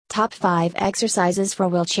Top 5 Exercises for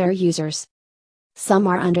Wheelchair Users. Some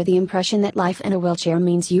are under the impression that life in a wheelchair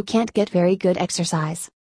means you can't get very good exercise.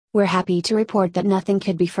 We're happy to report that nothing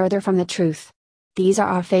could be further from the truth. These are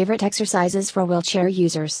our favorite exercises for wheelchair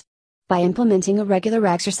users. By implementing a regular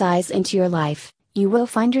exercise into your life, you will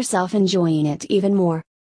find yourself enjoying it even more.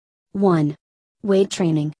 1. Weight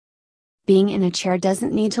training. Being in a chair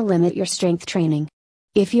doesn't need to limit your strength training.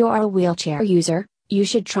 If you are a wheelchair user, you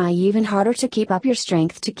should try even harder to keep up your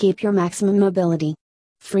strength to keep your maximum mobility.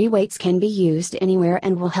 Free weights can be used anywhere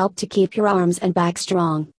and will help to keep your arms and back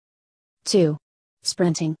strong. 2.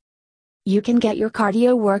 Sprinting. You can get your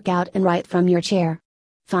cardio workout in right from your chair.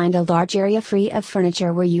 Find a large area free of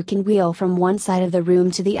furniture where you can wheel from one side of the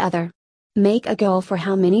room to the other. Make a goal for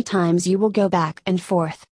how many times you will go back and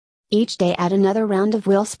forth. Each day add another round of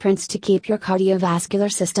wheel sprints to keep your cardiovascular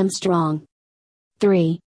system strong.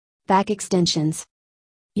 3. Back extensions.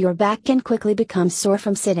 Your back can quickly become sore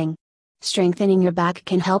from sitting. Strengthening your back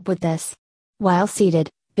can help with this. While seated,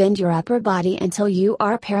 bend your upper body until you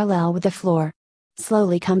are parallel with the floor.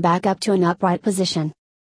 Slowly come back up to an upright position.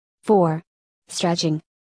 4. Stretching.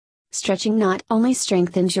 Stretching not only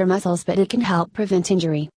strengthens your muscles but it can help prevent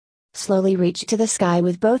injury. Slowly reach to the sky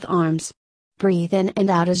with both arms. Breathe in and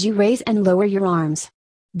out as you raise and lower your arms.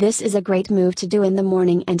 This is a great move to do in the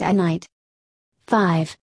morning and at night.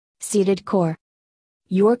 5. Seated core.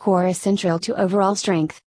 Your core is central to overall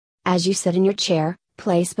strength. As you sit in your chair,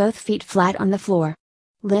 place both feet flat on the floor.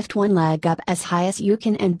 Lift one leg up as high as you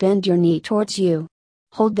can and bend your knee towards you.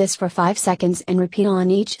 Hold this for 5 seconds and repeat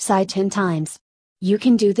on each side 10 times. You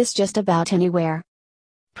can do this just about anywhere.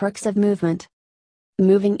 Perks of movement.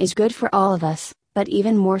 Moving is good for all of us, but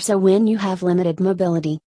even more so when you have limited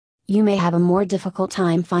mobility. You may have a more difficult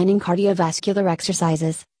time finding cardiovascular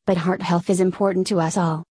exercises, but heart health is important to us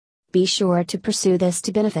all. Be sure to pursue this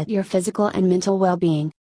to benefit your physical and mental well-being.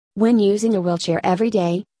 When using a wheelchair every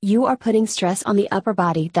day, you are putting stress on the upper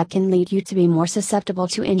body that can lead you to be more susceptible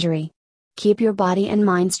to injury. Keep your body and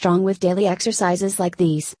mind strong with daily exercises like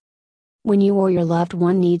these. When you or your loved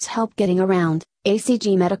one needs help getting around,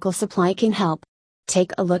 ACG Medical Supply can help.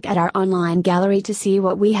 Take a look at our online gallery to see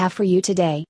what we have for you today.